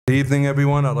Good evening,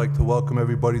 everyone. I'd like to welcome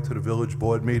everybody to the Village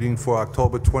Board meeting for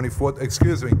October 24th.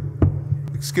 Excuse me.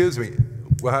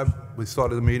 We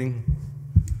started the meeting.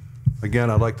 Again,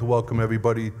 I'd like to welcome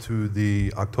everybody to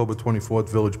the October 24th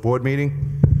Village Board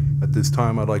meeting. At this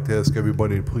time, I'd like to ask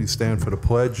everybody to please stand for the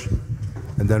pledge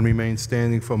and then remain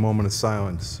standing for a moment of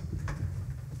silence.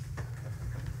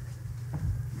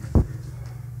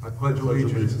 I pledge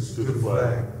allegiance to the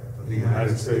flag of the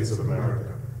United States of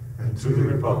America and to the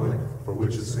republic for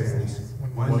which it stands,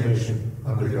 one nation,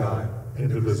 under God,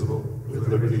 indivisible, with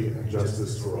liberty and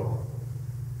justice for all.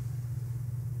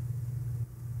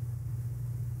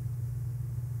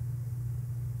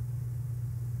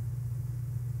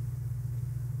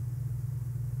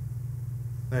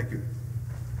 Thank you.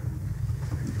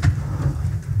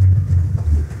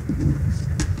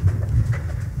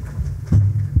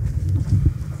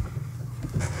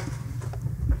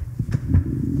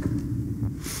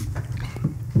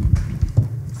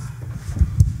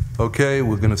 Okay,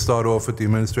 we're going to start off with the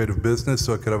administrative business,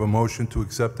 so I could have a motion to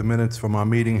accept the minutes from our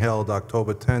meeting held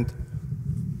October 10th,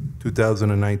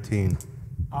 2019.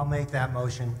 I'll make that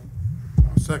motion.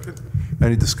 Second.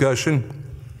 Any discussion?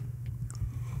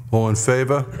 All in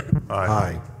favor?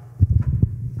 Aye.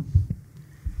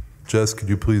 Jess, could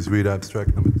you please read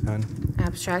abstract number 10?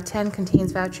 Abstract 10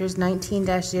 contains vouchers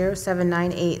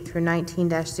 19-0798 through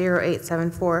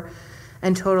 19-0874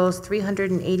 and totals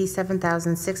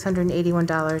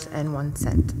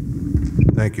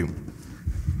 $387,681.01. Thank you.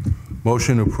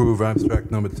 Motion to approve abstract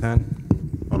number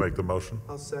 10. I'll make the motion.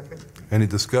 I'll second. Any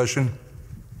discussion?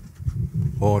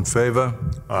 All in favor?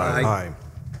 Aye.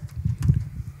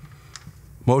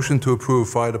 Motion to approve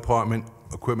Fire Department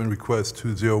Equipment Request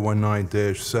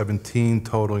 2019-17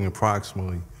 totaling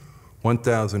approximately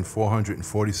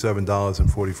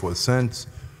 $1,447.44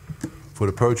 for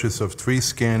the purchase of 3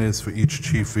 scanners for each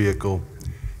chief vehicle.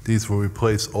 These will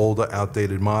replace older,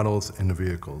 outdated models in the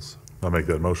vehicles. I'll make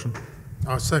that motion.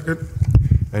 I'll second.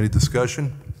 Any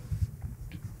discussion?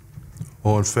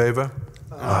 All in favor?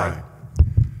 Aye.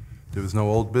 There is no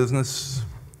old business.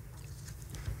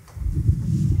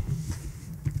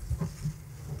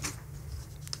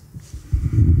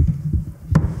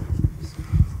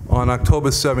 On October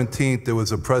 17th, there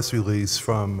was a press release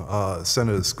from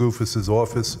Senator Skoufis's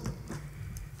office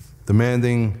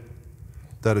demanding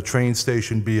that a train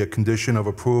station be a condition of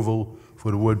approval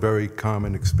for the Woodbury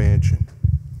Common expansion.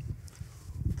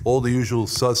 All the usual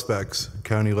suspects,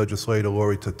 County Legislator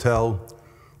Lori Tatel,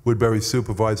 Woodbury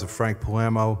Supervisor Frank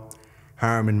Palermo,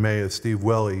 Harriman Mayor Steve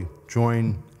Welly,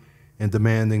 join in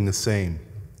demanding the same.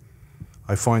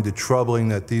 I find it troubling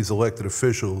that these elected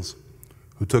officials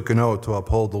who took an oath to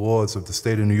uphold the laws of the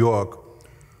state of New York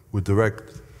would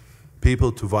direct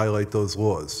people to violate those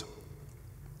laws.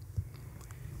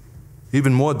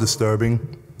 Even more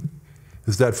disturbing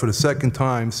is that for the second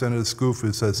time, Senator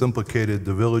Skoufis has implicated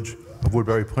the Village of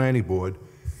Woodbury Planning Board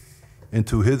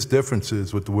into his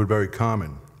differences with the Woodbury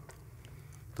Common.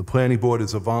 The Planning Board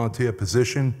is a volunteer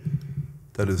position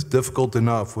that is difficult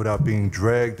enough without being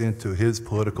dragged into his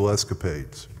political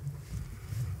escapades.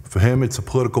 For him, it's a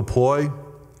political ploy.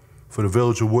 For the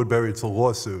Village of Woodbury, it's a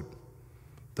lawsuit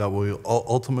that will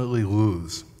ultimately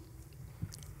lose.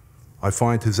 I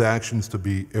find his actions to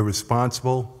be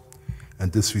irresponsible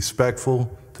and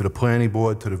disrespectful to the Planning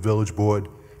Board, to the Village Board,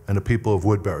 and the people of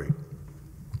Woodbury.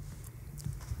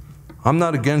 I'm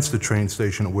not against the train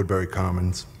station at Woodbury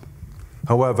Commons.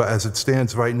 However, as it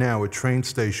stands right now, a train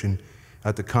station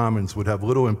at the Commons would have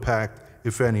little impact,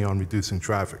 if any, on reducing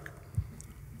traffic.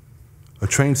 A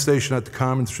train station at the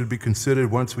Commons should be considered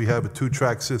once we have a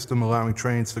 2-track system allowing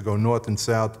trains to go north and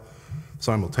south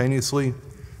simultaneously,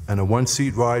 and a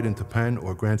 1-seat ride into Penn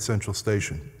or Grand Central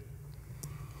Station.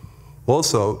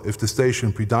 Also, if the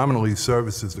station predominantly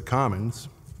services the Commons,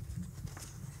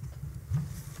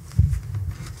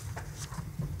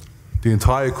 the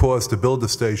entire cost to build the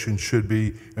station should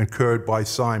be incurred by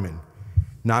Simon,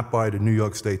 not by the New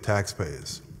York State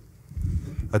taxpayers.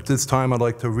 At this time, I'd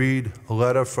like to read a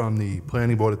letter from the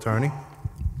Planning Board attorney.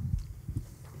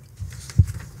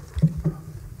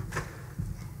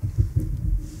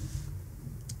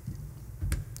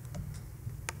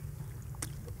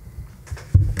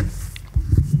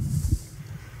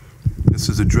 This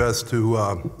is addressed to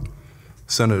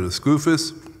Senator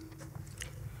Skoufis.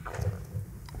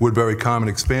 Woodbury Common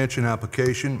expansion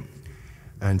application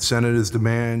and Senator's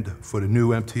demand for the new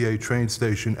MTA train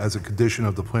station as a condition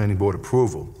of the Planning Board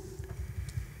approval.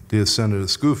 Dear Senator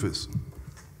Skoufis,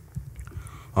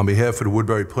 on behalf of the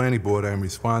Woodbury Planning Board, I am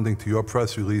responding to your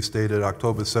press release dated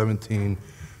October 17,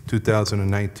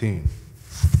 2019.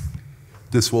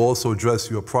 This will also address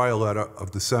your prior letter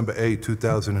of December 8,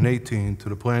 2018 to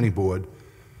the Planning Board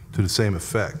to the same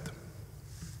effect.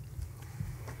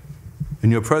 In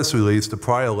your press release, the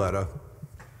prior letter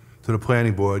to the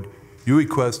Planning Board, you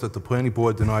request that the Planning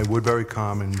Board deny Woodbury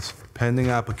Commons pending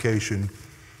application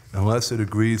unless it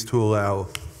agrees to allow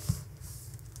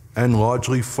and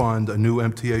largely fund a new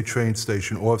MTA train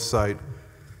station off-site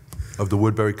of the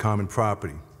Woodbury Common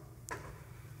property.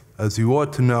 As you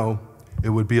ought to know, it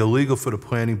would be illegal for the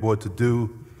Planning Board to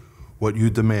do what you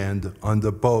demand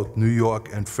under both New York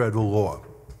and federal law.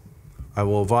 I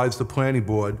will advise the Planning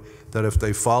Board that if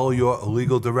they follow your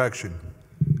illegal direction,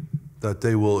 that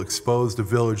they will expose the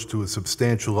village to a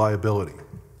substantial liability.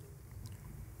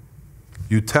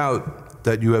 You tout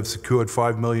that you have secured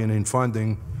 $5 million in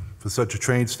funding for such a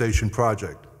train station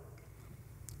project.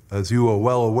 As you are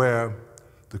well aware,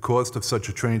 the cost of such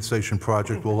a train station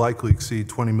project will likely exceed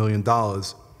 $20 million,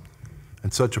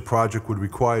 and such a project would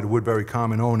require the Woodbury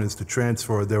Common owners to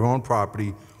transfer their own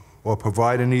property or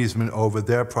provide an easement over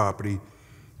their property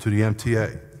to the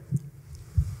MTA.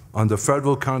 Under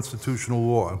federal constitutional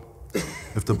law,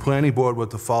 if the Planning Board were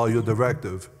to follow your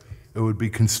directive, it would be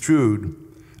construed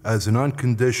as an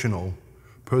unconditional,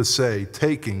 per se,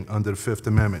 taking under the Fifth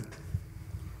Amendment.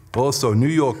 Also, New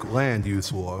York land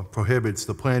use law prohibits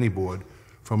the Planning Board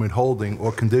from withholding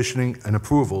or conditioning an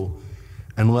approval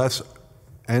unless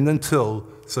and until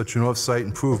such an off-site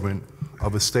improvement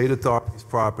of a state authority's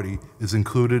property is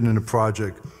included in the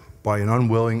project by an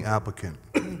unwilling applicant.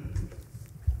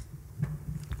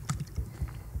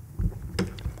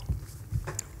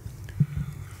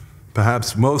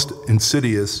 Perhaps most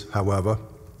insidious, however,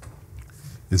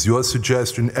 is your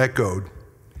suggestion echoed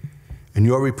in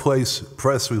your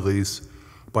press release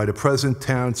by the present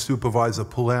town supervisor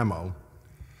Palermo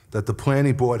that the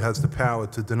Planning Board has the power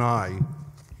to deny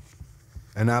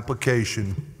an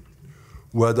application,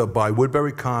 whether by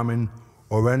Woodbury Common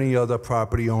or any other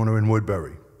property owner in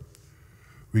Woodbury,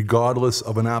 regardless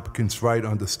of an applicant's right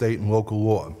under state and local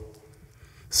law,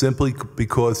 simply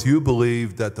because you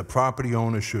believe that the property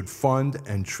owner should fund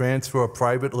and transfer a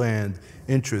private land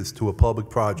interest to a public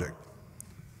project.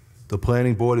 The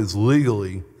Planning Board is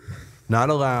legally not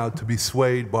allowed to be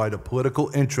swayed by the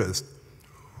political interest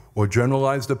or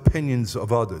generalized opinions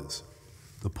of others.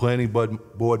 The Planning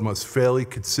Board must fairly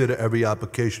consider every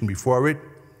application before it,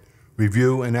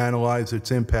 review and analyze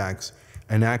its impacts,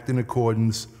 and act in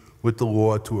accordance with the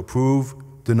law to approve,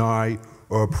 deny,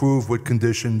 or approve with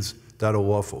conditions that are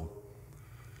lawful.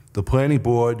 The Planning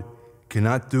Board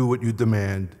cannot do what you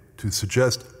demand. To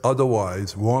suggest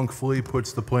otherwise wrongfully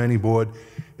puts the Planning Board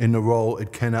in the role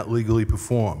it cannot legally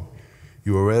perform.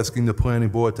 You are asking the Planning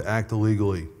Board to act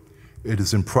illegally. It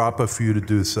is improper for you to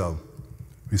do so.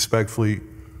 Respectfully,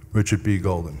 Richard B.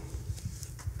 Golden.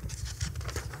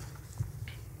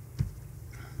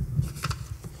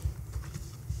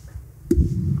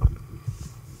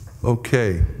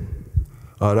 Okay,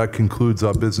 that concludes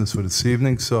our business for this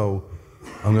evening, so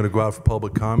I'm going to go out for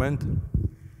public comment.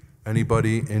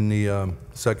 Anybody in the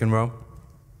second row?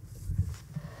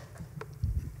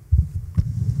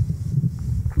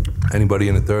 Anybody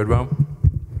in the third row?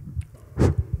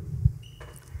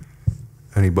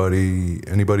 Anybody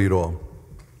at all?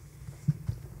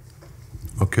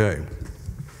 Okay.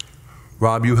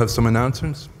 Rob, you have some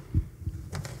announcements?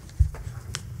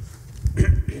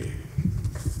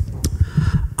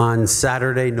 On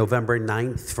Saturday, November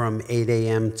 9th, from 8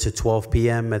 a.m. to 12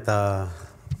 p.m. at the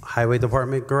Highway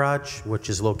Department Garage, which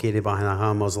is located behind the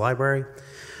Hamos Library,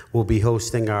 we'll be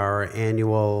hosting our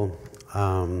annual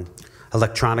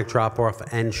electronic drop-off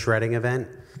and shredding event.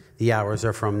 The hours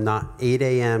are from 8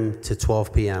 a.m. to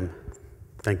 12 p.m.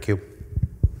 Thank you.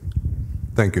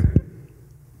 Thank you.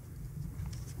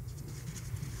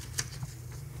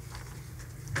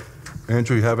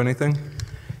 Andrew, you have anything?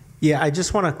 Yeah, I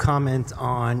just want to comment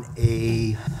on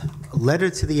a letter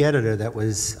to the editor that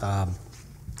was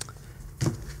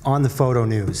on the Photo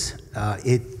News.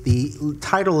 The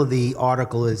title of the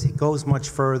article is, "It Goes Much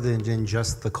Further Than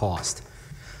Just the Cost."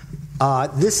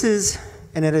 This is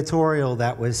an editorial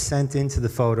that was sent into the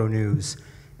Photo News,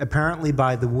 apparently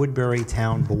by the Woodbury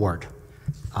Town Board.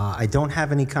 I don't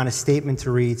have any kind of statement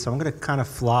to read, so I'm going to kind of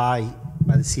fly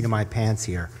by the seat of my pants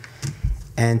here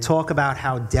and talk about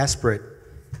how desperate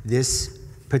this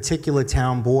particular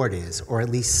town board is, or at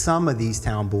least some of these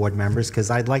town board members, because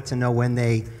I'd like to know when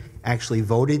they actually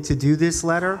voted to do this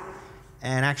letter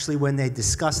and actually when they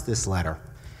discussed this letter.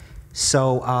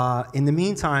 So in the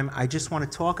meantime, I just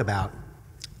want to talk about,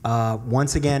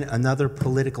 once again, another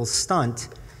political stunt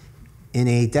in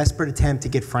a desperate attempt to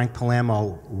get Frank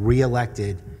Palermo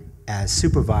reelected as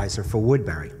supervisor for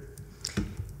Woodbury.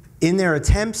 In their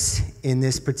attempts in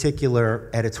this particular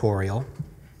editorial,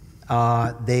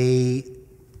 they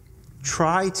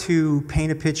try to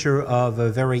paint a picture of a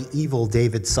very evil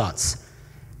David Sutz,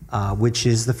 which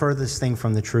is the furthest thing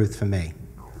from the truth for me.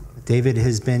 David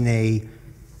has been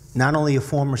not only a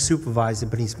former supervisor,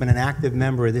 but he's been an active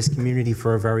member of this community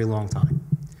for a very long time.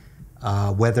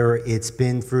 Whether it's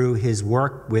been through his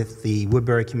work with the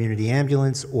Woodbury Community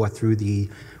Ambulance or through the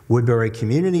Woodbury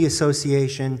Community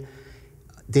Association,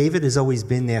 David has always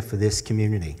been there for this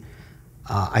community.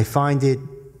 I find it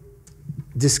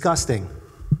disgusting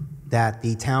that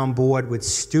the town board would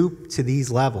stoop to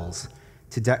these levels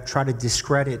to try to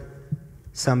discredit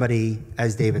somebody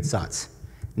as David Sutz.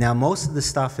 Now, most of the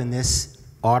stuff in this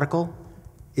article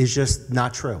is just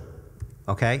not true,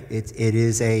 okay? It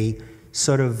is a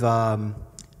sort of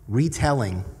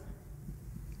retelling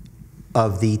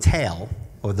of the tale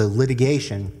or the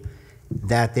litigation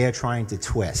that they're trying to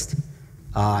twist.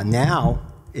 Now,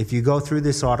 if you go through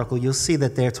this article, you'll see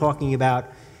that they're talking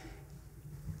about,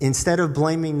 instead of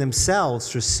blaming themselves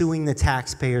for suing the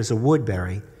taxpayers of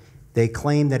Woodbury, they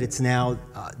claim that it's now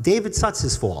David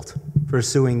Sutz's fault for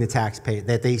suing the taxpayer,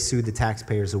 that they sued the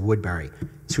taxpayers of Woodbury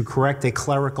to correct a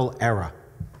clerical error.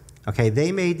 Okay,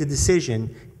 they made the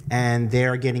decision and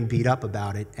they're getting beat up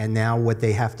about it, and now what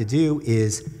they have to do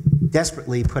is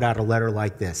desperately put out a letter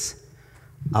like this.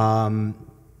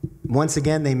 Once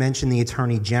again, they mention the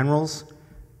Attorney General's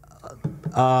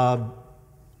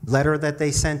letter that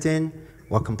they sent in,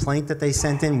 or complaint that they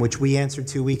sent in, which we answered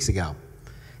 2 weeks ago.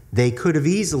 They could have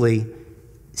easily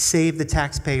saved the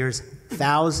taxpayers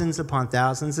thousands upon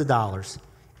thousands of dollars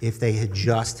if they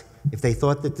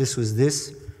thought that this was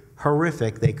this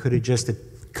horrific, they could have just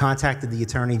contacted the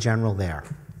Attorney General there,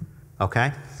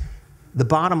 okay? The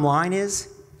bottom line is,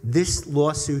 this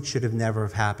lawsuit should have never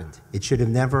have happened. It should have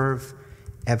never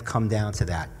have come down to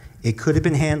that. It could have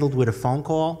been handled with a phone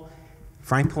call.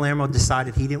 Frank Palermo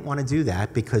decided he didn't want to do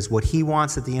that because what he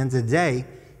wants at the end of the day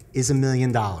is $1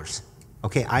 million.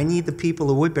 Okay, I need the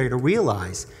people of Woodbury to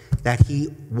realize that he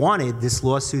wanted this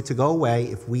lawsuit to go away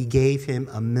if we gave him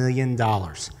 $1 million.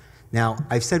 Now,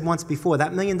 I've said once before,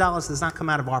 that $1 million does not come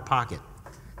out of our pocket.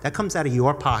 That comes out of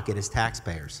your pocket as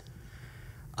taxpayers.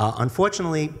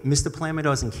 Unfortunately, Mr. Palermo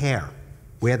doesn't care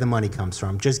where the money comes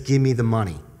from. Just give me the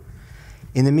money.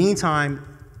 In the meantime,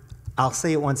 I'll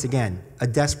say it once again, a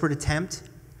desperate attempt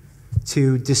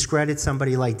to discredit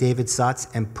somebody like David Sutz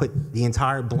and put the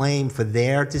entire blame for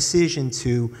their decision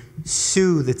to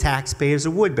sue the taxpayers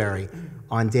of Woodbury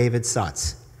on David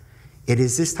Sutz. It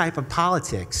is this type of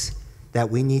politics that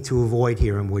we need to avoid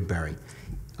here in Woodbury.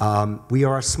 We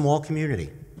are a small community,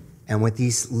 and with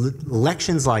these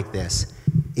elections like this,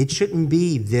 it shouldn't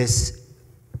be this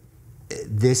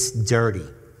dirty,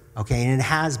 okay, and it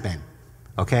has been.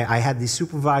 Okay, I had the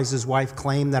supervisor's wife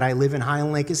claim that I live in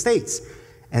Highland Lake Estates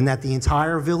and that the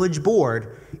entire village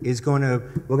board is we're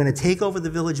going to take over the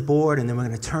village board and then we're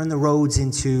going to turn the roads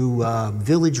into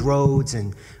village roads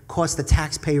and cost the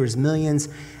taxpayers millions.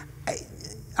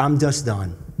 I'm just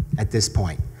done at this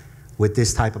point with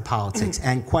this type of politics.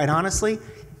 And quite honestly,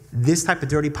 this type of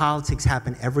dirty politics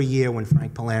happen every year when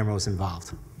Frank Palermo is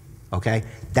involved. Okay,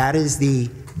 that is the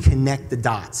connect the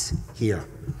dots here.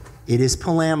 It is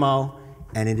Palermo.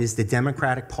 And it is the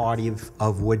Democratic Party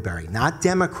of Woodbury. Not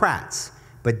Democrats,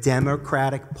 but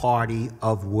Democratic Party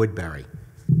of Woodbury.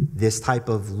 This type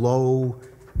of low-brow,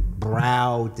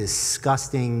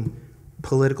 disgusting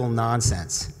political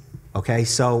nonsense. Okay,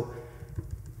 so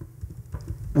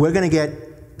we're going to get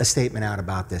a statement out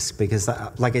about this because,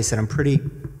 like I said, I'm pretty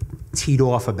teed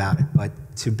off about it. But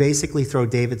to basically throw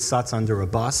David Sutz under a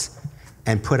bus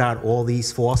and put out all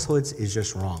these falsehoods is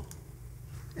just wrong.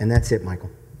 And that's it, Michael.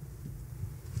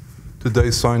 Did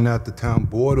they sign that, the town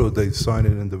board, or did they sign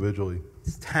it individually?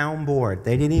 It's town board.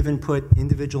 They didn't even put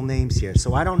individual names here.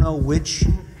 So I don't know which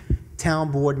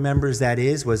town board members that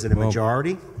is. Was it a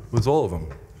majority? It was all of them.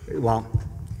 Well.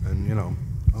 And, you know,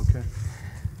 okay.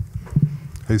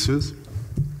 Jesus?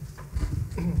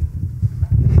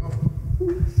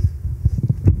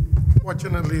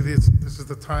 Fortunately, this is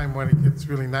the time when it gets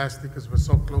really nasty because we're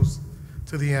so close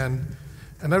to the end,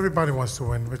 and everybody wants to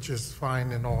win, which is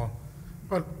fine and all.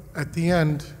 But at the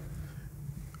end,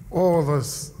 all of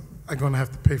us are going to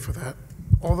have to pay for that,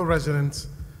 all the residents,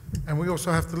 and we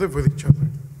also have to live with each other.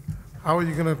 How are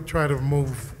you going to try to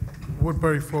move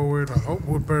Woodbury forward, or Hope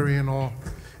Woodbury and all,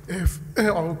 if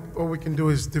all we can do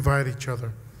is divide each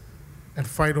other and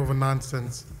fight over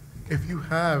nonsense? If you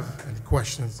have any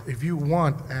questions, if you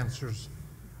want answers,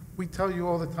 we tell you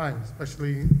all the time,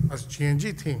 especially us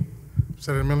G&G team. I've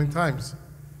said it a million times.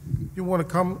 You want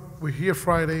to come, we're here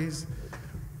Fridays.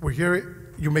 We're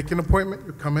here You make an appointment,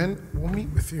 you come in, we'll meet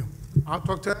with you. I'll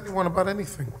talk to anyone about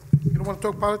anything. You don't want to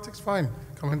talk politics, fine.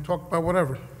 Come and talk about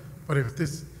whatever. But if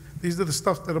these are the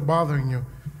stuff that are bothering you,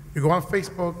 you go on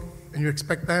Facebook and you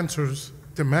expect answers,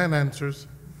 demand answers,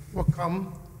 well,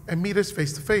 come and meet us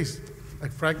face to face.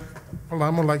 Like Frank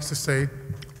Palamo likes to say,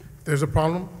 if there's a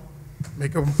problem,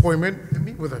 make an appointment and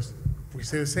meet with us. We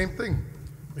say the same thing.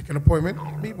 Make an appointment,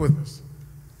 meet with us.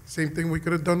 Same thing we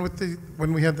could have done with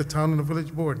when we had the town and the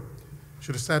village board.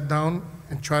 Should have sat down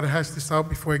and tried to hash this out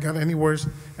before it got any worse,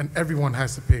 and everyone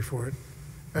has to pay for it.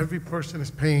 Every person is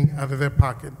paying out of their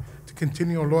pocket to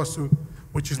continue a lawsuit,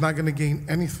 which is not going to gain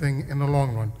anything in the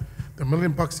long run. The $1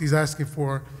 million he's asking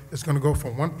for is going to go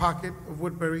from one pocket of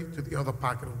Woodbury to the other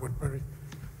pocket of Woodbury.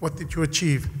 What did you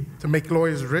achieve? To make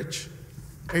lawyers rich?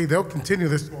 Hey, they'll continue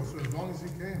this lawsuit as long as you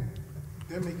can.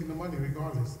 They're making the money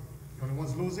regardless. The only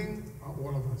ones losing are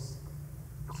all of us.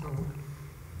 So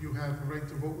you have the right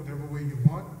to vote whatever way you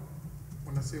want.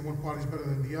 When I say one party's better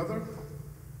than the other,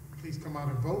 please come out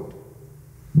and vote.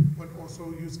 But also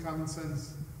use common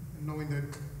sense and knowing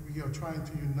that we are trying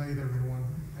to unite everyone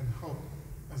and help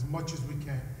as much as we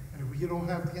can. And if we don't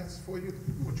have the answers for you,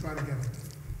 we'll try to get them.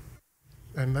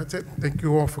 And that's it. Thank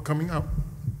you all for coming out.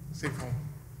 Safe home.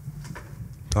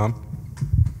 Tom?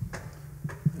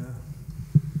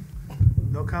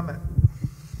 No comment.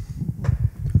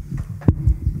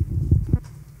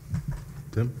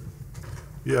 Tim?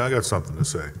 Yeah, I got something to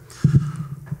say.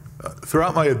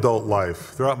 Throughout my adult life,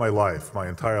 throughout my life, my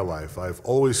entire life, I've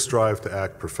always strived to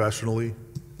act professionally,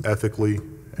 ethically,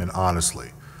 and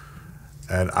honestly.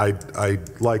 And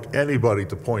I'd like anybody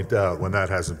to point out when that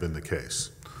hasn't been the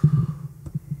case.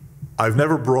 I've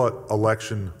never brought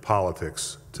election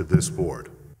politics to this board.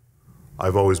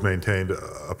 I've always maintained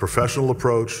a professional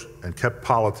approach and kept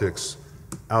politics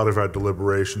out of our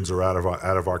deliberations or out of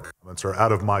our comments or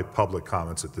out of my public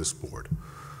comments at this board.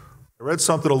 I read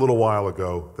something a little while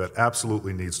ago that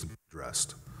absolutely needs to be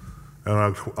addressed. And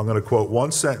I'm going to quote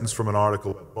one sentence from an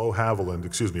article that Bo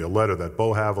Haviland, a letter that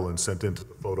Bo Haviland sent into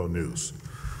the Photo News.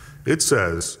 It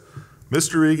says,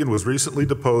 Mr. Egan was recently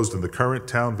deposed in the current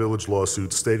town-village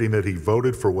lawsuit stating that he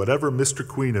voted for whatever Mr.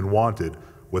 Queenan wanted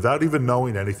without even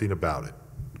knowing anything about it.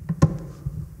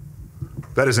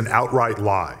 That is an outright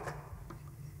lie.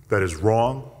 That is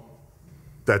wrong.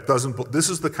 This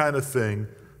is the kind of thing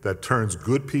that turns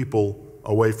good people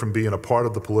away from being a part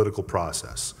of the political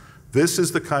process. This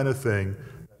is the kind of thing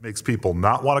that makes people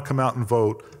not want to come out and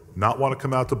vote, not want to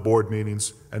come out to board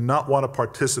meetings, and not want to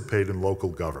participate in local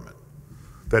government.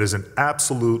 That is an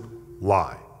absolute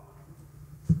lie.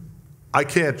 I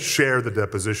can't share the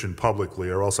deposition publicly,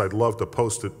 or else I'd love to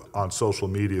post it on social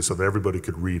media so that everybody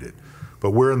could read it.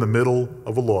 But we're in the middle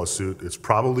of a lawsuit. It's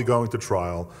probably going to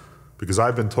trial, because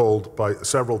I've been told by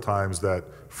several times that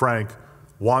Frank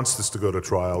wants this to go to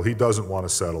trial. He doesn't want to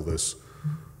settle this.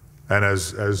 And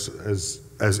as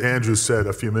Andrew said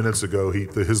a few minutes ago,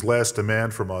 his last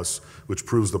demand from us, which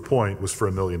proves the point, was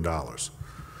for $1 million.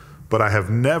 But I have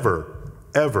never,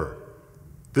 ever,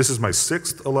 this is my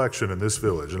 6th election in this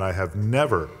village, and I have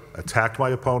never attacked my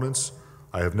opponents.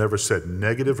 I have never said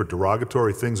negative or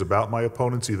derogatory things about my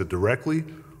opponents, either directly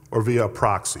or via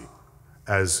proxy,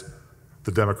 as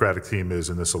the Democratic team is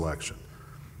in this election.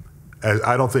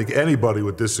 I don't think anybody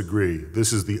would disagree.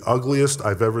 This is the ugliest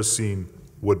I've ever seen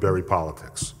Woodbury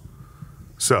politics.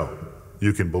 So,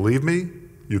 you can believe me,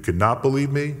 you can not believe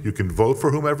me, you can vote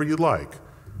for whomever you like,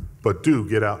 but do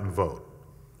get out and vote.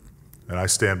 And I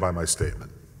stand by my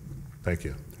statement. Thank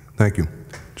you. Thank you.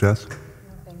 Jess? No,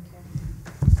 thank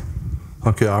you.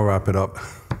 Okay, I'll wrap it up.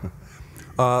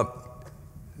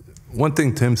 One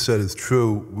thing Tim said is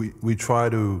true. We try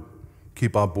to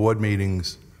keep our board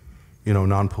meetings,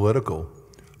 non-political.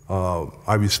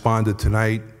 I responded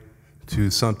tonight to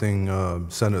something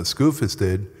Senator Skoufis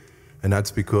did, and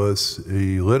that's because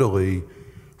he literally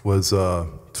was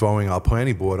throwing our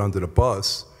planning board under the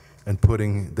bus and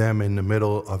putting them in the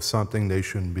middle of something they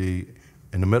shouldn't be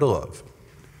in the middle of.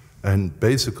 And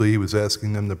basically, he was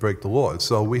asking them to break the law.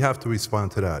 So we have to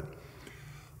respond to that.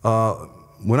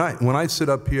 When I sit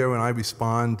up here and I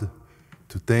respond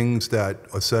to things that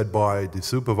are said by the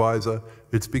supervisor,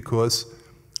 it's because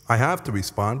I have to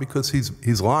respond, because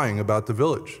he's lying about the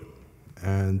village.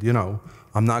 And,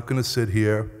 I'm not going to sit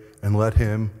here and let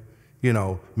him,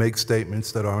 make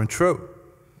statements that aren't true.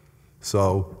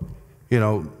 So,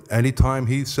 anytime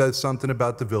he says something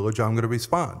about the village, I'm going to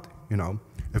respond,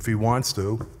 if he wants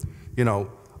to.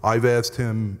 I've asked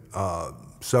him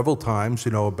several times,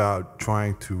 about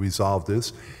trying to resolve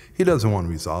this. He doesn't want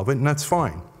to resolve it, and that's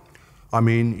fine. I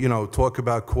mean, talk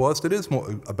about cost. It is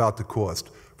more about the cost.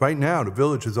 Right now, the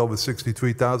village is over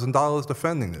 $63,000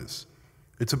 defending this.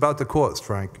 It's about the cost,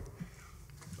 Frank.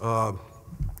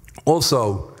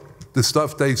 Also, the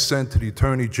stuff they sent to the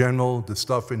Attorney General, the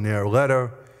stuff in their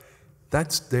letter,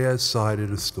 that's their side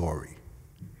of the story.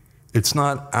 It's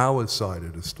not our side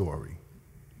of the story.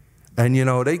 And, you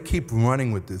know, they keep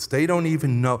running with this. They don't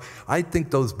even know. I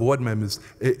think those board members,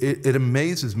 it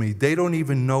amazes me. They don't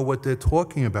even know what they're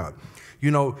talking about. You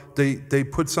know, they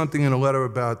put something in a letter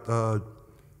about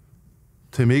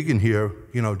Tim Egan here,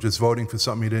 you know, just voting for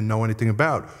something he didn't know anything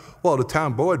about. Well, the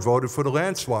town board voted for the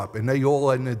land swap, and they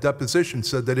all in a deposition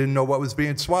said they didn't know what was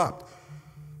being swapped.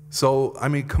 So, I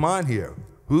mean, come on here.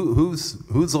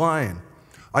 Who's lying?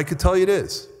 I could tell you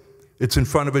this. It's in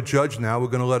front of a judge now. We're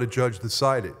going to let a judge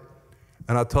decide it.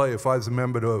 And I'll tell you, if I was a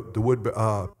member of the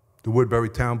Woodbury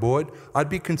Town Board, I'd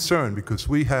be concerned because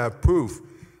we have proof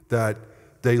that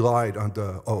they lied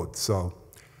under oath. So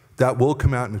that will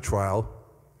come out in the trial,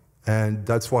 and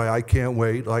that's why I can't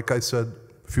wait. Like I said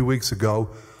a few weeks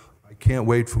ago, I can't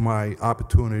wait for my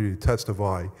opportunity to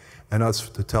testify and us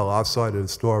to tell our side of the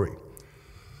story.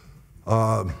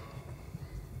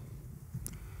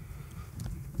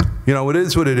 You know, it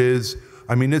is what it is.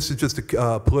 I mean, this is just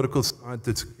a political stunt.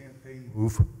 It's a campaign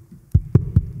move.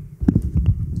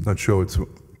 Not sure it's on.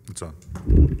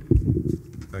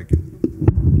 Thank you.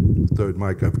 Third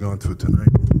mic I've gone through tonight.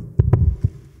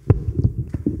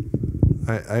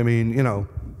 I mean, you know,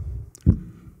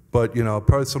 but, you know,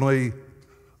 personally,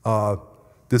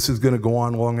 this is going to go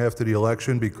on long after the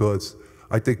election because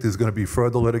I think there's going to be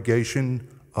further litigation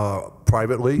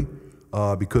privately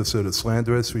because of the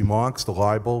slanderous remarks, the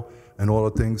libel, and all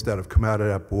the things that have come out of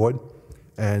that board,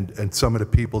 and some of the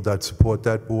people that support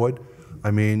that board.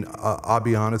 I mean, I'll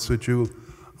be honest with you,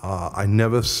 I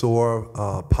never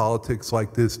saw politics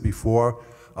like this before.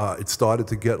 It started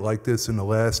to get like this in the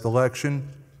last election,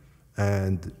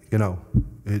 and, you know,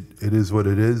 it is what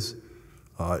it is.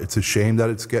 It's a shame that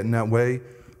it's getting that way.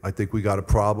 I think we got a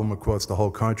problem across the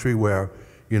whole country where,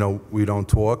 you know, we don't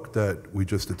talk, that we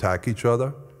just attack each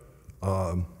other.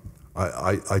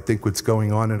 I think what's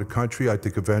going on in the country, I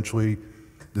think eventually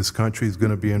this country is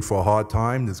going to be in for a hard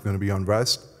time. There's going to be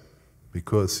unrest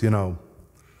because, you know,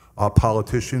 our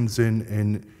politicians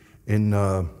in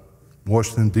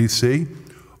Washington, D.C.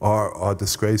 are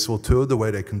disgraceful too, the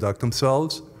way they conduct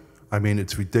themselves. I mean,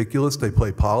 it's ridiculous. They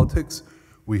play politics.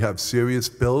 We have serious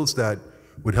bills that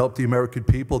would help the American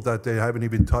people that they haven't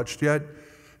even touched yet,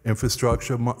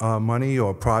 infrastructure money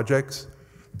or projects,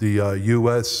 the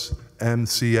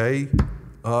USMCA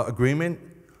agreement,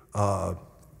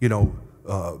 you know,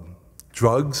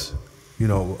 drugs, you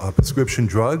know, prescription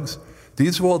drugs.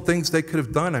 These are all things they could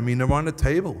have done. I mean, they're on the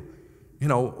table, you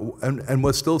know, and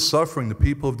we're still suffering. The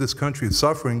people of this country are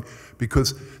suffering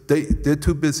because they're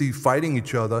too busy fighting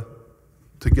each other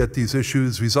to get these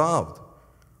issues resolved.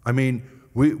 I mean,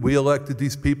 we elected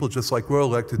these people just like we're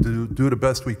elected to do the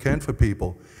best we can for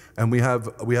people. And we have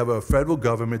a federal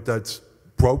government that's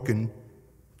broken,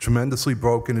 tremendously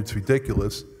broken. It's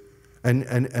ridiculous. And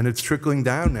it's trickling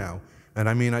down now. And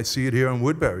I mean, I see it here in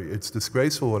Woodbury. It's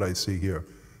disgraceful what I see here.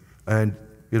 And,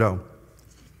 you know,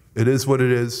 it is what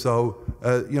it is. So,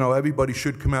 you know, everybody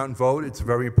should come out and vote. It's a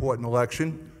very important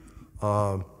election.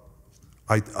 I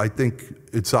think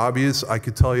it's obvious. I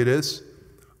could tell you this.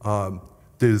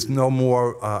 There's no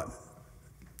more,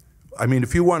 I mean,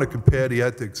 if you want to compare the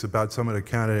ethics about some of the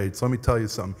candidates, let me tell you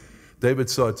something. David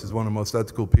Sutz is one of the most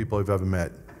ethical people I've ever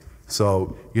met.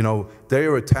 So, you know, they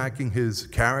are attacking his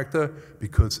character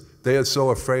because they are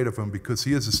so afraid of him because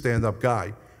he is a stand-up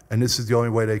guy, and this is the only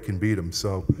way they can beat him.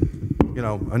 So, you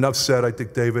know, enough said. I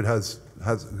think David has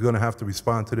going to have to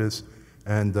respond to this,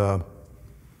 and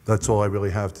that's all I really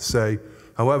have to say.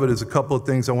 However, there's a couple of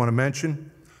things I want to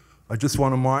mention. I just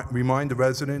want to remind the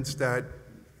residents that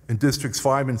in Districts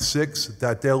 5 and 6,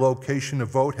 that their location of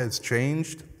vote has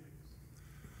changed.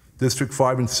 District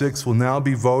 5 and 6 will now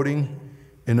be voting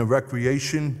in a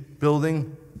recreation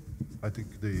building. I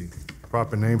think the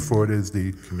proper name for it is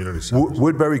the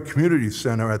Woodbury Community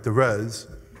Center at the Res,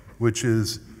 which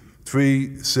is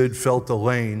 3 Sid Felter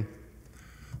Lane.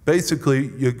 Basically,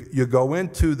 you go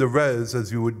into the Res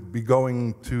as you would be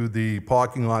going to the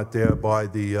parking lot there by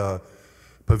the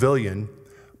pavilion,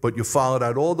 but you follow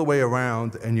that all the way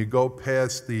around and you go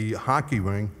past the hockey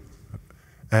ring,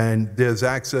 and there's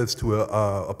access to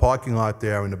a parking lot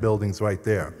there and the building's right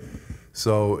there.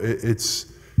 So it's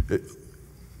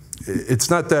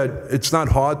not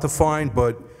hard to find,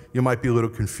 but you might be a little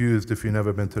confused if you've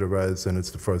never been to the Res and it's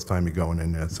the first time you're going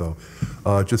in there. So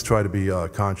just try to be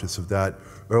conscious of that.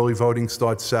 Early voting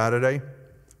starts Saturday.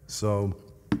 So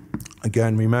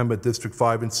again, remember District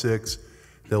 5 and 6,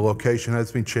 their location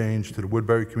has been changed to the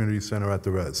Woodbury Community Center at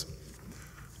the Res.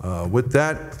 With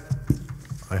that,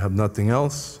 I have nothing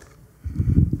else.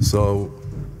 So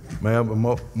may I have a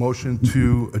motion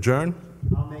to adjourn?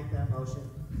 I'll make that motion.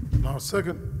 No,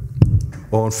 second.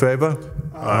 All in favor?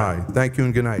 Aye. Thank you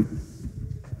and good night.